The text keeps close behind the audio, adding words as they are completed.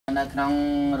នៅក្នុង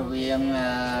រវាង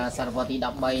សតវត្សទី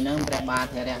13ហ្នឹងព្រះបាទ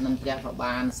ធរៈនឹងព្រះក៏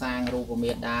បានសាងរូប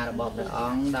មេតារបស់ព្រះអ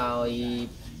ង្គដោយ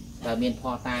មានផ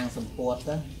តាងសម្ពុត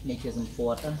នេះជាសម្ពុ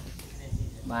ត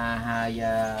បាទហើយ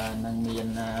នឹងមាន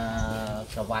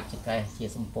ប្រវត្តិចកេះជា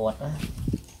សម្ពុត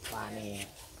បាទនេះ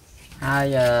ហើ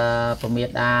យពមេ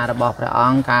តារបស់ព្រះអ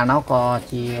ង្គកាលនោះក៏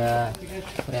ជា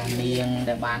ព្រះនាង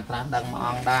ដែលបានត្រាស់ដឹងមួយអ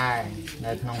ង្គដែរ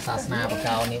នៅក្នុងសាសនាប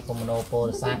កោនេះគមនោពោ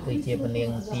ធិសត្វគឺជាព្រះនាង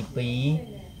ទី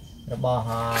2រប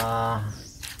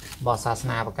ស់សាស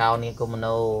នាបកោនេះគម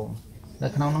នោនៅ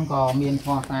ក្នុងនោះក៏មាន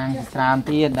ផុសតាងច្រើន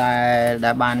ទៀត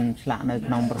ដែលបានឆ្លាក់នៅ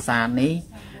ក្នុងប្រាសាទនេះ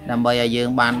ដើម្បីឲ្យយើង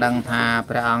បានដឹងថា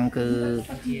ព្រះអង្គគឺ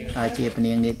ជាព្រះ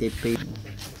នាងនេះទី2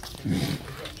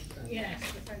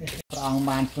ព្រះអង្គ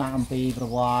បានឆ្លាក់អំពីប្រ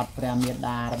វត្តិព្រះមេ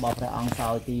ដារបស់ព្រះអង្គសោ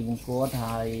យទីវង្គត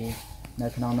ហើយនៅ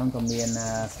ក្នុងនោះក៏មាន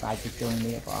ស្ដេចជជន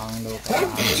នេះព្រះអង្គលោកក៏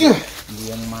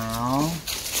លៀងមក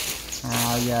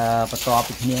ហើយបន្ទាប់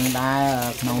ពីគ្នាដែរ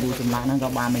ក្នុងរូបចម្លាក់ហ្នឹងក៏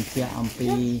បានបញ្ជាក់អំ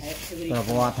ពីប្រ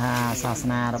វត្តិថាសាស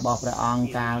នារបស់ព្រះអង្គ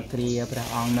កាលគ្រាព្រះ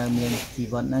អង្គនៅមានជី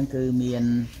វិតហ្នឹងគឺមាន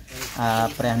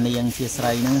ព្រះនាងជាស្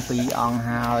រីហ្នឹង2អង្គ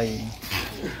ហើយ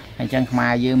អញ្ចឹងខ្មែ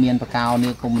រយើងមានបកោ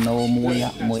នេះគមនោមួយ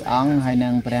អង្គហើយនឹ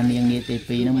ងព្រះនាងនេះទី2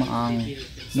ហ្នឹងមួយអង្គ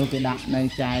នោះគេដាក់នៅ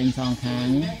ចែងសងខាង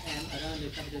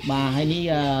បាទហើយនេះ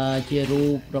ជារូ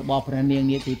បរបស់ព្រះនាង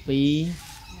នេះទី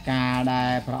2កាលដែ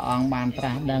លព្រះអង្គបានត្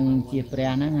រាស់ដឹងជាព្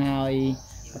រះហ្នឹងហើយ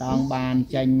ព្រះអង្គបាន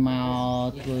ចេញមក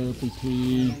ធ្វើពិធី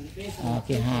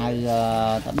គេហៅ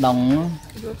តដង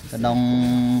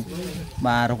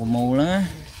បាទរុក្ខមូលណា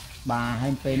បាទហើ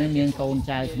យពេលហ្នឹងមានកូន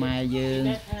ចៅខ្មែរយើង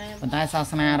ប៉ុន្តែសា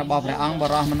សនារបស់ព្រះអង្គប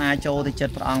រោះមិនអាចចូលទៅចិ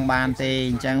ត្តព្រះអង្គបានទេ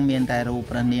អញ្ចឹងមានតែរូប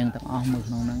ព្រះនាងទាំងអស់មើល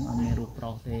ក្នុងហ្នឹងអត់មានរូបប្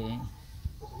រុសទេ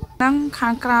ហ្នឹងខា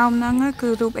ងក្រោមហ្នឹងគឺ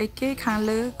រូបអីគេខាង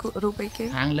លើគឺរូបអីគេ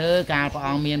ខាងលើកាលព្រះអ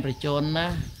ង្គមានប្រជជនណា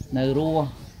នៅរស់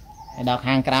ហើយដល់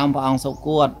ខាងក្រោមព្រះអង្គសុគ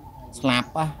តស្លាប់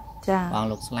ចាព្រះអង្គ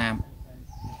លោកស្លាប់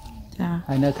ចា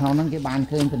ហើយនៅក្នុងហ្នឹងគេបាន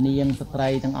ឃើញពនាងស្ត្រី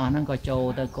ទាំងអស់ហ្នឹងក៏ចូល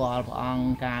ទៅគាល់ព្រះអង្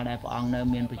គកាលដែលព្រះអង្គនៅ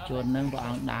មានប្រជជនហ្នឹងព្រះអ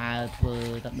ង្គដើរធ្វើ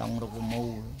ទៅដងរុក្ខមូ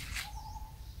ល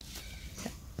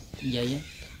និយាយ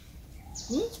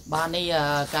បាទនេះ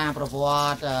ការប្រវ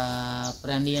ត្តិព្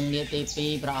រះនាងនាគទី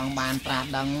2ព្រះអង្គបានត្រាស់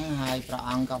ដឹងហើយព្រះ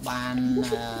អង្គក៏បាន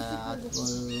ធ្វើ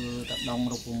ទៅដង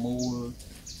រុក្ខមូល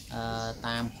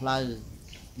តាមផ្លូវ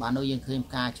បាទនោះយើងឃើញ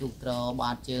ផ្កាជូកត្រ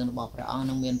បាតជើងរបស់ព្រះអង្គ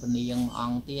នឹងមានពនាងអ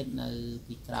ង្គទៀតនៅ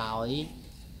ពីក្រោយ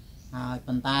ហើយ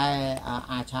ប៉ុន្តែ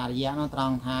អាចារ្យនោះត្រ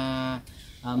ង់ថា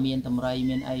មានតម្រៃ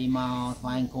មានអីមកថ្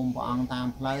វាយគុំព្រះអង្គតាម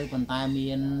ផ្លូវប៉ុន្តែ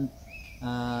មាន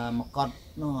មកុដ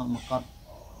នោះមកុដ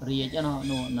រាជ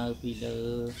នោះនៅពីលើ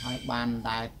ហើយបាន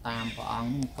ដែរតាមព្រះអង្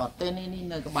គមកុដទេនេះ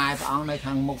នៅក្បែរព្រះអង្គនៅ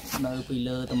ខាងមុខនៅពី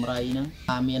លើតម្រៃហ្នឹង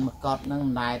មានមកុដហ្នឹង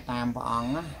ដែរតាមព្រះអង្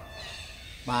គណា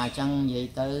បាទអញ្ចឹងនិយាយ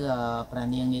ទៅព្រះ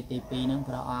នាងនាគទី2ហ្នឹង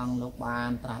ព្រះអង្គលោកបាន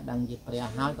ត្រាស់ដឹងជាព្រះ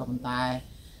ហើយក៏ប៉ុន្តែ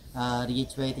រា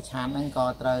ជវេទិឆានហ្នឹងក៏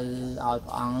ត្រូវឲ្យព្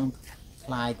រះអង្គ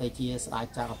ឆ្លាយទៅជាស្ដេច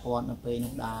ចក្រពត្តិនៅពេល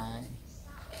នោះដែរ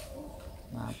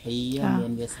បាទមា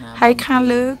នវាសនាហើយខាង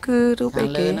លើគឺរូបអីគេខា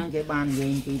ងលើហ្នឹងគេបាននិយា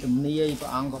យពីទំនាយព្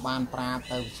រះអង្គក៏បានប្រាប់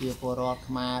ទៅជាពលរដ្ឋ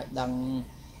ខ្មែរដឹង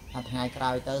ថាថ្ងៃក្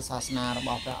រោយទៅសាសនារប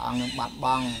ស់ព្រះអង្គនឹងបាត់ប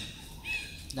ង់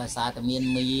ដោយសារតែមាន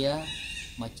មា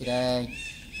មកជ្រែក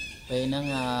ពេលហ្នឹង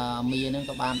មាហ្នឹង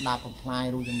ក៏បានដាប់បំផ្លាញ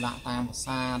រូបចម្លាក់តាមប្រា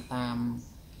សាទតាម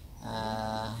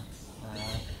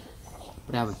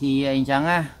ព្រះវិហារអីចឹង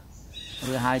ណា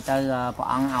ឬហើយទៅព្រះ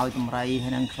អង្គឲ្យតម្រៃហើ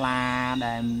យនឹងខ្លា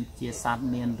ដែលជាសត្វ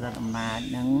មានឫទ្ធិអំណាច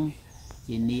ហ្នឹង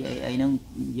ជានីអីហ្នឹង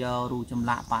យករូបចម្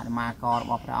លាក់បដិមាកររ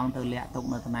បស់ព្រះអង្គទៅលាក់ទុក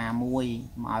នៅតាណាមួយ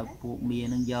មកឲ្យពួកមា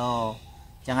ហ្នឹងយក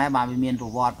ចឹងហើយបាទវាមានប្រ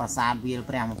វត្តិប្រាសាទវាល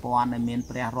ព្រះ1000ដែលមាន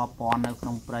ព្រះរាប់ពាន់នៅក្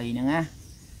នុងព្រៃហ្នឹងណា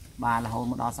បាទរហូត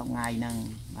មកដល់សប្តាហ៍ថ្ងៃហ្នឹង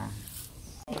បាទ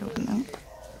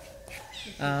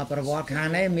ប្រវត្តិខាង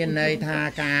នេះមានន័យថា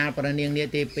ការព្រះនាងនាគ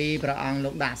ទី2ព្រះអង្គលោ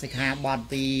កដាក់សិក្ខាបទ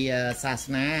ពីសាស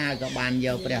នាហើយក៏បានយ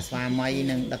កព្រះស្វាមី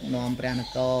និងដឹកនាំព្រះន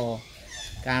គរ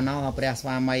កាលនោះព្រះស្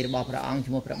វាមីរបស់ព្រះអង្គ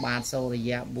ឈ្មោះព្រះបាទសូរ្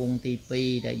យវង្សទី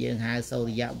2ដែលយើងហៅសូ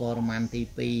រ្យវរ្ម័នទី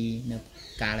2នៅ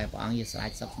កាលដែលព្រះអង្គជាស្ដេ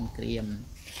ចសឹកសង្គ្រាម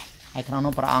ហើយក្នុង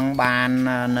នោះព្រះអង្គបាន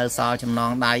នៅសល់ចំណ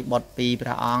ងដៃបុត្រពីរព្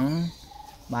រះអង្គ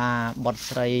បាទបុត្រ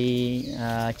ស្រី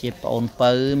ជាប្អូន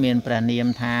ពៅមានព្រះនាម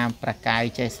ថាព្រះកែវ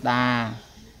ចេស្តា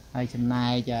ហើយចំណែ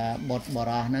កបុត្រប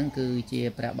រោះហ្នឹងគឺជា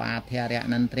ព្រះបាទធរៈ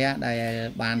នន្ទរៈដែល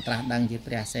បានត្រាស់ដឹងជា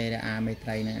ព្រះសេរអាមេត្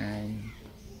រីនឹងឯង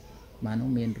បាទនោះ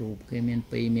មានរូបគេមាន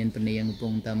2មានព្រះនាងកំពុ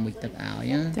ងតែមុជទឹកឲ្យ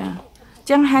ចាអញ្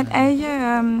ចឹងហេតុអី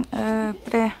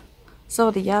ព្រះសូ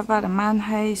រ្យវរ្ម័ន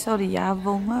ហើយសូរ្យវ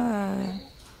ង្ស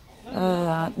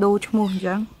ដូរឈ្មោះអញ្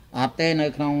ចឹងអត់ទេនៅ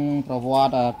ក្នុងប្រវត្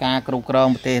តិការគ្រប់គ្រង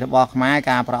ប្រទេសរបស់ខ្មែរ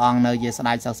ការព្រះអង្គនៅជាស្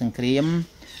ដេចសឹកសង្គ្រាម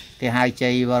គេហៅជ័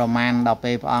យវរ្ម័នដល់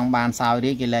ពេលព្រះអង្គបានសោយ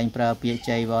រាជគេលែងប្រើពាក្យ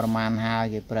ជ័យវរ្ម័នហើយ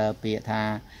គេប្រើពាក្យថា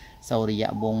សូរិយ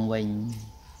វង្សវិញ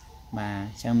បា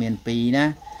ទចឹងមាន2ណា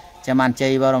ចាំបានជ័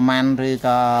យបរម័នឬ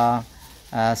ក៏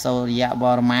សូរិយប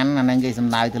រម័នអាហ្នឹងគេសំ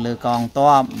ដៅទៅលើកង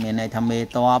ទ័ពមានន័យថាមេ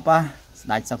ទ័ពស្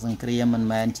ដេចសឹកសង្គ្រាមមិន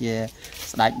មែនជា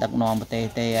ស្ដេចដឹកនាំប្រទេស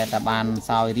ទេតែបាន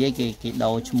សោយរាជគេ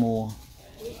ដូរឈ្មោះ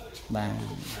បាទ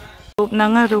រូបហ្នឹ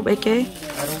ងរូបអីគេ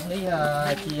រូបនេះ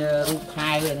ជារូបខែ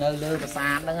នៅលើប្រាសា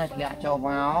ទហ្នឹងធ្លាក់ចូលម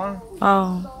កអូ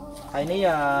ហើយនេះ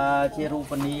ជារូ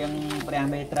បនាងព្រះ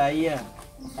មេត្រី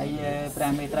ហើយព្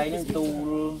រះមេត្រីនឹងទូ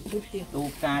ល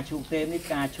ផ្កាឈូកទេនេះ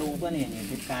ផ្កាឈូកនេះ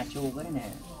គឺផ្កាឈូកហ្នឹងណា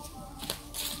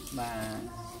បា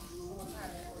ទ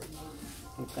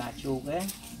គឺផ្កាឈូក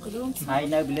ហើយ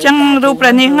នៅពីលើចឹងរូបព្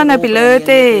រះនាងនៅពីលើ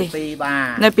ទេ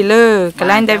នៅពីលើកន្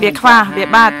លែងដែលវាខ្វះវា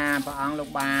បាត់ព្រះអង្គលោក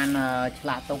បានឆ្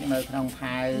លាក់ទុកនៅក្នុង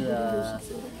ផែវ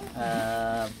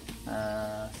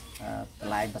ក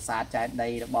ន្លែងប្រាសាទចែកដី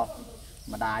របស់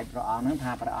ម្ដាយព្រះអង្គហ្នឹង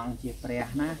ថាព្រះអង្គជាព្រះ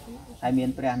ណាហើយមាន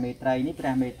ព្រះមេត្រីនេះព្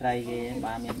រះមេត្រីគេ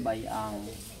បានមាន3អង្គ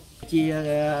ជា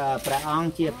ព្រះអង្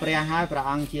គជាព្រះហើយព្រះ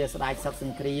អង្គជាស្ដេចសឹកស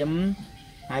ង្គ្រាម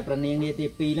ហើយព្រះនាងនាទី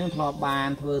2ហ្នឹងធ្លាប់បាន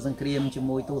ធ្វើសង្គ្រាមជា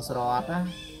មួយទូសរដ្ឋណា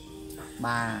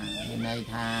បាទមានន័យ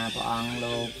ថាព្រះអង្គ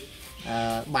លោក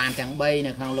បានទាំង3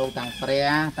នៅក្នុងលោកទាំងព្រះ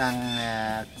ទាំង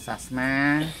សាសនា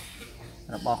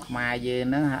របស់ខ្មែរយើង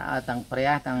ហ្នឹងទាំងព្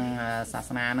រះទាំងសាស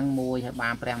នាហ្នឹងមួយហើយបា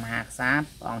នព្រះមហាក្សត្រ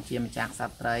ព្រះអង្គជាម្ចាស់ក្ស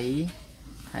ត្រី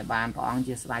ហើយបានព្រះអង្គ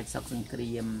ជាស្ដេចសឹកសង្គ្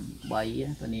រាម3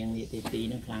ព្រះនាងនាទី2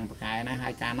ហ្នឹងខ្លាំងប្រកែណាហើ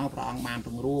យកាលនោះព្រះអង្គបានព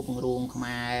ង្រួមខ្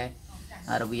មែរ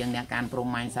រវាងអ្នកកាន់ព្រ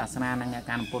ហ្មញ្ញសាសនានិងអ្នក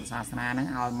កាន់ពុទ្ធសាសនាហ្នឹង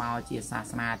ឲ្យមកជាសា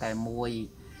សនាតែមួយ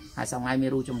ហើយសង្ឃមាន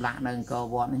រូបចម្លាក់នៅអង្គរ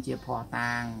វត្តហ្នឹងជាភ័ស្តុ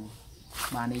តាង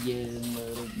បាននេះយើងមើល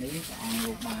រូបនេះព្រះអង្គ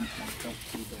លោកបានឆ្លាក់ទុក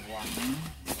ពីប្រវត្តិហ្នឹង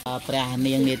ព្រះ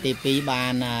នាងនាទី2បា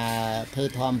នធ្វើ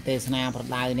ធម្មទេសនាប្រ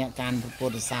ដៅអ្នកកាន់ពុ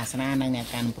ទ្ធសាសនានិងអ្នក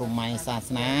កាន់ព្រហ្មញ្ញសាស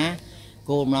នា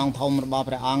គោលបំណងធំរបស់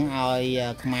ព្រះអង្គឲ្យ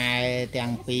ខ្មែរទាំ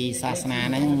ងពីរសាសនា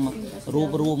ហ្នឹងរួប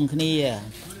រួមគ្នា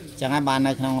ចឹងហើយបាន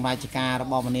នៅក្នុងរាជការរ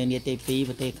បស់ព្រះនាងនាទី2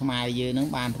ប្រទេសខ្មែរយើងហ្នឹង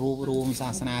បានរួបរួមសា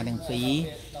សនាទាំងពីរ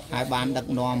ហើយបានដឹក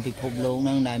នាំពិភពលោកហ្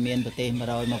នឹងដែលមានប្រទេស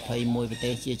121ប្រ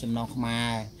ទេសជាចំណុះខ្មែ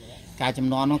រការចំ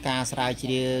នួននោះការស្រាវជ្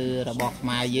រាវរបស់ខ្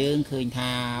មែរយើងឃើញ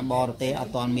ថាបរទេសអ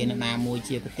ត់ទាន់មានណាមួយ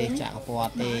ជាប្រទេសចក្រពត្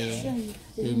តិទេ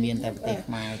គឺមានតែប្រទេស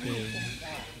ខ្មែរទេ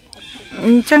អ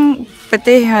ញ្ចឹងប្រ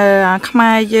ទេសខ្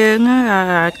មែរយើង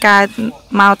កើត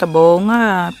មកដំបូង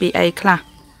ពីអីខ្លះ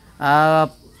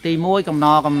ទី1កំ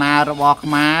ណើតរបស់ខ្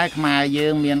មែរយើ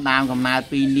ងមានដើមកំណើត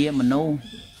ពីនាគមនុស្ស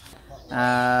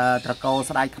ត្រកូល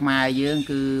ស្ដេចខ្មែរយើង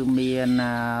គឺមាន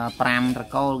5ត្រ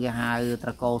កូលគេហៅត្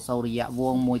រកូលសូរិយវ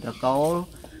ង្ស1ត្រកូល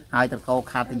ហើយត្រកូល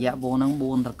ខត្តយវង្សហ្នឹង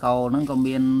4ត្រកូលហ្នឹងក៏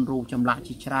មានរូបចម្លាក់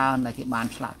ជាច្រើនដែលគេបាន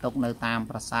ឆ្លាក់ទុកនៅតាម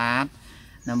ប្រាសាទ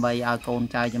ដើម្បីឲ្យកូន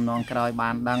ចៅចំនួនក្រោយបា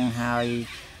នដឹងហើយ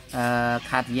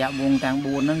ខត្តយវង្សទាំង4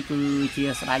ហ្នឹងគឺជា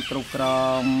ស្ដេចគ្រប់គ្រ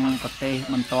ងប្រទេស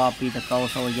បន្ទាប់ពីត្រកូល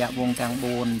សូរិយវង្សទាំង4អ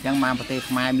ញ្ចឹងបានប្រទេស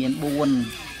ខ្មែរមាន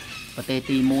4ប្រទេស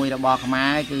ទី1របស់ខ្មែ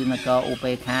រគឺនគរឧ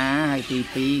បេក្ខាហើយទី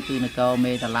2គឺនគរ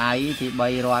មេតល័យទី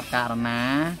3រដ្ឋករណា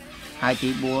ហើយទី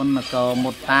4នគរ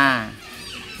មុតតា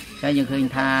ចឹងយើងឃើញ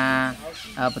ថា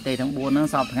ប្រទេសទាំង4ហ្នឹង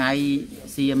សពថ្ងៃ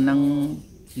សៀមហ្នឹង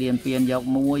លៀនពៀនយក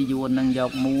1យួនហ្នឹងយ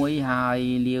ក1ហើយ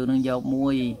លាវហ្នឹងយក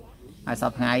1ហើយស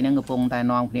ពថ្ងៃហ្នឹងកំពុងតែ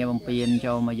នាំគ្នាបំពេញ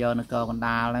ចូលមកយកនគរកណ្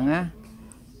ដាលហ្នឹងណា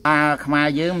ខ្មែរ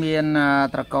យើងមាន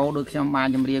ត្រកូលដូចខ្ញុំបាន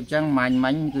ជម្រាបចឹងមា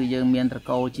ញ់គឺយើងមានត្រ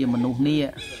កូលជាមនុស្សនាគ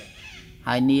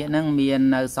ហើយនាគហ្នឹងមាន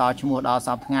នៅសល់ឈ្មោះដល់ស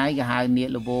ពថ្ងៃគេហៅនាគ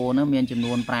លវោហ្នឹងមានចំ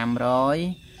នួន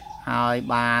500ហើយ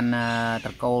បាន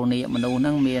ត្រកូលនាគមនុស្សហ្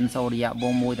នឹងមានសូរិយវ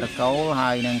ង្ស1ត្រកូលហើ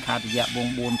យនិងខត្តយវ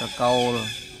ង្ស4ត្រកូល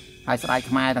ហើយស្ដេច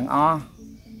ខ្មែរទាំងអស់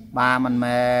បាទមិន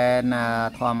មែន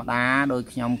ធម្មតាដោយ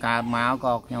ខ្ញុំកើតមក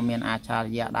ក៏ខ្ញុំមានអាចារ្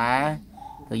យដែរ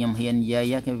គឺខ្ញុំហ៊ាននិយា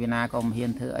យគេវិណាក៏មិនហ៊ា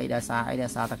នធ្វើអីដោយសា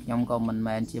រតែខ្ញុំក៏មិន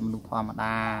មែនជាមនុស្សធម្ម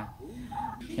តា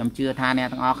ខ្ញុំជឿថាអ្នក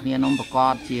ទាំងអស់គ្នានឹងប្រកា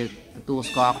សជាទទួល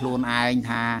ស្គាល់ខ្លួនឯង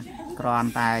ថាគ្រាន់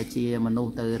តែជាមនុស្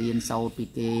សទៅរៀនសូត្រពី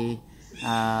គេ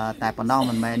តែប៉ុណ្ណោះ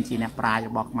មិនមែនជាអ្នកប្រាជ្ញ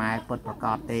របស់ខ្មែរពិតប្រាក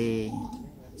ដទេ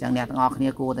អញ្ចឹងអ្នកទាំងអស់គ្នា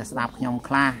គួរតែស្ដាប់ខ្ញុំ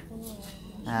ខ្លះ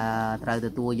ត្រូវទ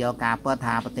ទួលយកការពិត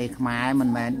ថាប្រទេសខ្មែរមិន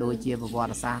មែនដូចជាប្រវត្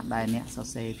តិសាស្ត្រដែលអ្នកសរ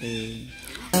សេរទេ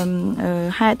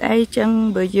ហេតុអីចឹង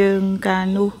បើយើងកាល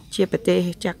នោះជាប្រទេស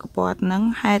ចក្រពត្តិហ្នឹង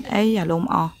ហេតុអីអារម្ម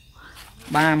ណ៍អស់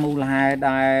បាទមូលហេតុ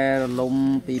ដែលរលំ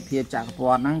ពីភាពចក្រព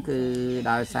ត្តិហ្នឹងគឺ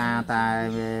ដោយសារតែ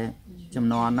ចំ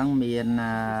នួនហ្នឹងមាន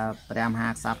ព្រះមហា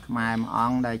ក្សត្រខ្មែរមួយអ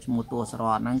ង្គដែលឈ្មោះទួសរ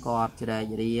តហ្នឹងគាត់ជ្រែ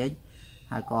ករាជ្យ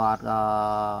ហើយគាត់ក៏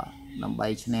ដើម្បី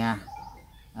ឈ្នះ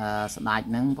ស្ដេច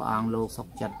ហ្នឹងព្រះអង្គលោកសុខ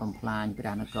ចិត្តបំផ្លាញព្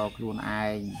រះនគរខ្លួនឯ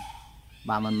ង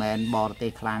bà mình men bò tê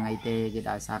khlang ấy tê cái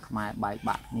đại sa Khmer bài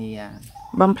bạc nè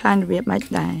bom plan việc bạch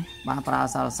đại bà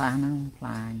Prasat sa năng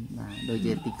plan đôi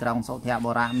khi tì krong số theo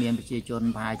bò ra miền chia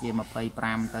chôn vài chia mà phơi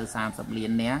pram tới 30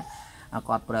 liền nhé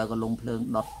quạt bờ có lung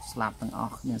phượng đọt slap từng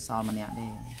óc như sau mà nè đi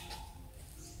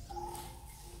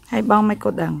hay bomไม่ก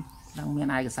ดดัง đang miền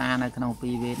ai cái xa này cái nào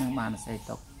pi về năng bàn sẽ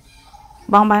tộc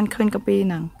បងបានឃើញកាពី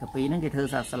ហ្នឹង កាពីហ្នឹងគេធ្វើ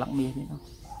ស្លឹកមាសនេះ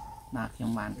បាទខ្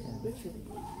ញុំបាន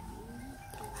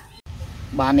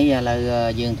បាននេះឥឡូវ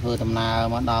យើងធ្វើដំណើរ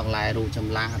មកដល់កន្លែងរូបច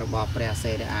ម្លាក់របស់ព្រះ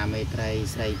សេរីអាមេត្រី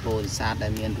ស្រីពោធិសត្វដែ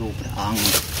លមានរូបព្រះអង្គ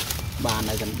បាន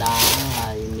នៅកណ្ដាលហើ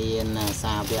យមាន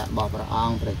សាវករបស់ព្រះអ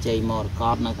ង្គព្រះជ័យមរក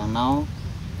តនៅខាងនោះ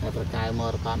ហើយប្រកែម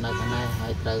រកតនៅខាងនេះហើ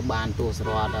យត្រូវបានទូសរ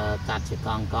ត់កាត់ជាក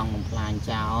ង់បំផ្លាញ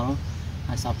ចោល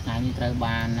ហើយសពថ្ងៃនេះត្រូវ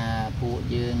បានពួក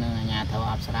យើងនឹងអាជ្ញាធរ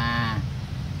អប្សរា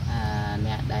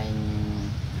អ្នកដែល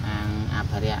ខាងអ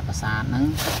ភិរក្សប្រាសាទហ្នឹង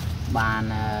បាន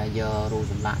យករូប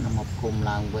ចម្លាក់នោះមកគុំ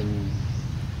ឡើងវិញ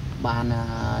បាន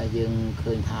យើង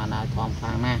ឃើញថាណៅធំខ្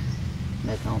លាំងណាស់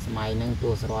នៅក្នុងសម័យហ្នឹងទូ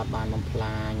សរត់បានបំផ្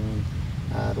លាញ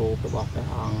រូបរបស់ព្រះ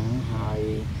អង្គហើយ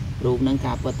រូបហ្នឹង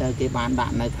ការពិតទៅគេបានដា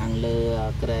ក់នៅខាងលើ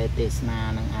ក្រែទេសនា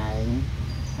នឹងឯង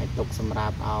ហើយទុកសម្រា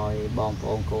ប់ឲ្យបងប្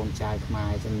អូនកូនចៅខ្មែ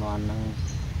រចំនួនហ្នឹង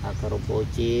គោរពបូ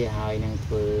ជាហើយនឹង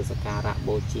ធ្វើសក្ការៈ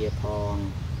បូជាផង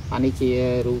អានេះជា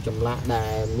រូបចម្លាក់ដែ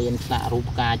លមានឆ្លាក់រូប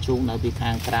ផ្កាឈូកនៅពី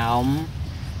ខាងក្រោម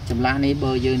ចម្លាក់នេះ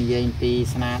បើយើងនិយាយពី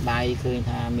ស្នាដៃឃើញ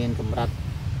ថាមានកម្រិត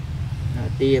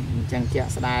ទាបអញ្ចឹងជាក់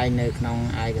ស្ដែងនៅក្នុង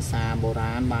ឯកសារបុ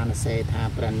រាណបានសរសេរថា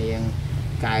ព្រះនាង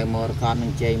កែវមរកតនិ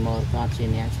ងជ័យមរកតជា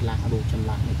អ្នកឆ្លាក់រូបចម្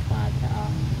លាក់នេះថ្វាយព្រះអ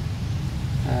ង្គ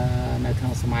នៅក្នុ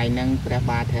ងសម័យហ្នឹងព្រះ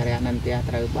បាទធរៈនន្ទៈ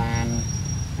ត្រូវបាន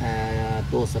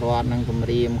ទូសរត់នឹងគម្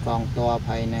រាមកងទ័ព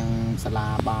ហើយនឹងសាលា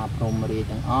បាព្រហ្មរាជ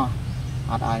ទាំងអស់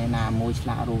អត់ឲ្យអ្នកណាមួយឆ្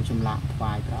លាក់រូបចម្លាក់ថ្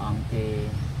វាយព្រះអង្គទេ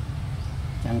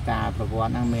ចឹងការប្រវត្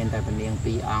តិហ្នឹងមានតែព្រះនាង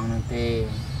2អង្គហ្នឹងទេ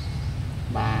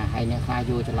បាទហើយអ្នកខ្លះ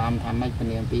យល់ច្រឡំថាម៉េចព្រះ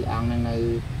នាង2អង្គហ្នឹងនៅ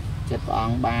ចិត្តព្រះអ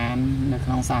ង្គបាននៅក្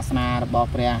នុងសាសនារបស់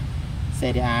ព្រះសេ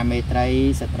រីអាមេត្រី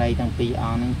ស្ត្រីទាំង2អ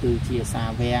ង្គហ្នឹងគឺជាសា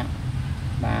វក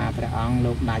បាទព្រះអង្គ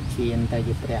លោកដាច់ឈានទៅ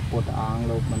ជាព្រះពុទ្ធអង្គ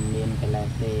លោកមិនមានកិលេស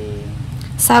ទេ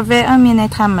សាវកមានន័យ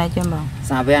ថាម៉េចចឹងបង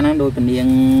សាវកហ្នឹងដោយព្រះនាង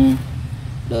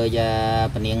ដោយ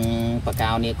ព្រះនាងប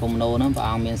កោនីគុំណូហ្នឹងព្រះ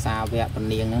អង្គមានសាវកព្រះ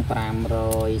នាងហ្នឹង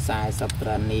540ព្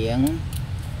រះនាង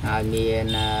ហើយមាន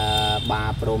បា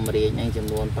ព្រហ្មរាជហ្នឹងចំ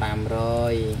នួន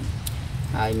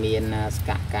500ហើយមានស្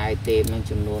កកាយទេពហ្នឹង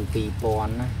ចំនួន2000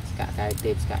ណាស្កកាយ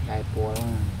ទេពស្កកាយពល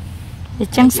អ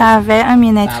ញ្ចឹងសាវកមា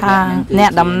នន័យថាអ្ន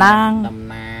កតំណាង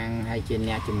ហើយជា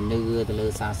អ្នកជំនឿទៅលើ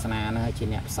សាសនាហ្នឹងហើយជា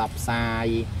អ្នកផ្សព្វផ្សាយ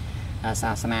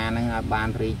សាសនាហ្នឹងឲ្យបាន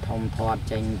រីកធំធាត់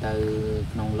ចេញទៅ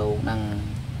ក្នុងលោកហ្នឹង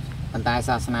ប៉ុន្តែ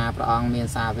សាសនាព្រះអង្គមាន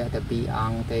សាវកតែ2អ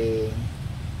ង្គទេ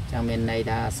ចឹងមានន័យ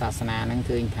ថាសាសនាហ្នឹង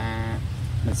ឃើញថា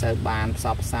មិនសូវបានផ្ស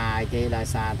ព្វផ្សាយទេដោយ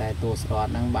សារតែទូសរ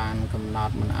ត់ហ្នឹងបានកំណ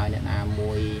ត់មិនឲ្យអ្នកណា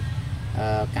មួយ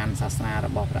កាន់សាសនារ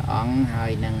បស់ព្រះអង្គហើ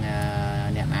យនឹង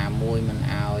អ្នកណាមួយមិន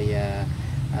ឲ្យ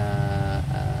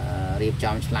រៀប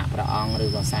ចំឆ្លាក់ព្រះអង្គឬ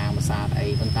ក៏សាងប្រាសាទអី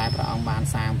ប៉ុន្តែព្រះអង្គបាន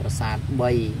សាងប្រាសាទ3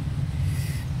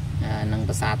នឹង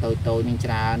ប្រាសាទតូចៗនឹង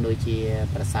ច្រើនដូចជា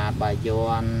ប្រាសាទបាយ័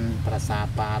នប្រាសាទ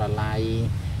បារឡៃ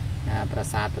ប្រា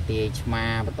សាទប្រទាយឆ្មា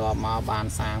បន្ទាប់មកបាន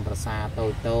សាងប្រាសាទតូ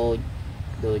ចៗ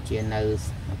ដូចជានៅ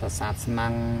ប្រាសាទស្នឹ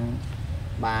ង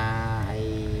បាទហើយ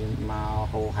មក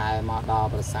ហូរហែមកដល់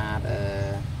ប្រាសាទ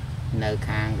នៅ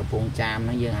ខាងកំពង់ចាមហ្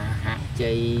នឹងយើងហាក់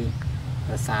ជ័យ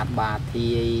ប្រាសាទបា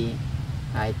ធាយ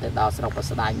ហើយទៅដល់ស្រុកប្រ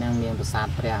ស្ដាច់ហ្នឹងមានប្រាសាទ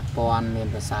ព្រះពាន់មាន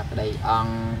ប្រាសាទក្តីអ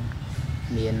ង្គ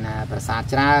មានប្រាសាទ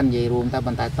ច្រើននិយាយរួមទៅ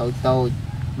ប៉ុន្តែតូច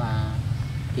បា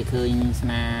ទគេឃើញស្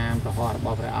នាមប្រហោះរប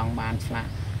ស់ព្រះអង្គបានឆ្លា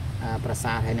ក់ប្រា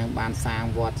សាទហើយនឹងបានសាង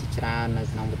វត្តជាច្រើននៅ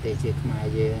ក្នុងប្រទេសជាតិខ្មែរ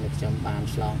យើងខ្ញុំបាន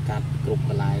ឆ្លងកាត់គ្រប់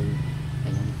កន្លែង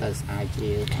ខ្ញុំទៅស្អាត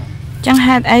ជាផងចឹង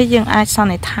ហេតុអីយើងអាចស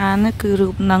ន្និដ្ឋានគឺរូ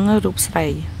បហ្នឹងរូបស្រី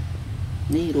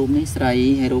នេះរូបនេះស្រី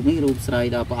ហើយរូបនេះរូបស្រី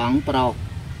ដល់ព្រះអង្គប្រុស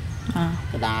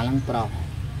កដាលហ្នឹងប្រុស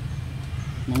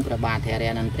នឹងព្រះបាទធ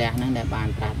រៈនន្ទៈហ្នឹងដែលបាន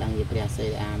ត្រាស់ដឹងជាព្រះសេ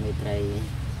រីអាមេត្រី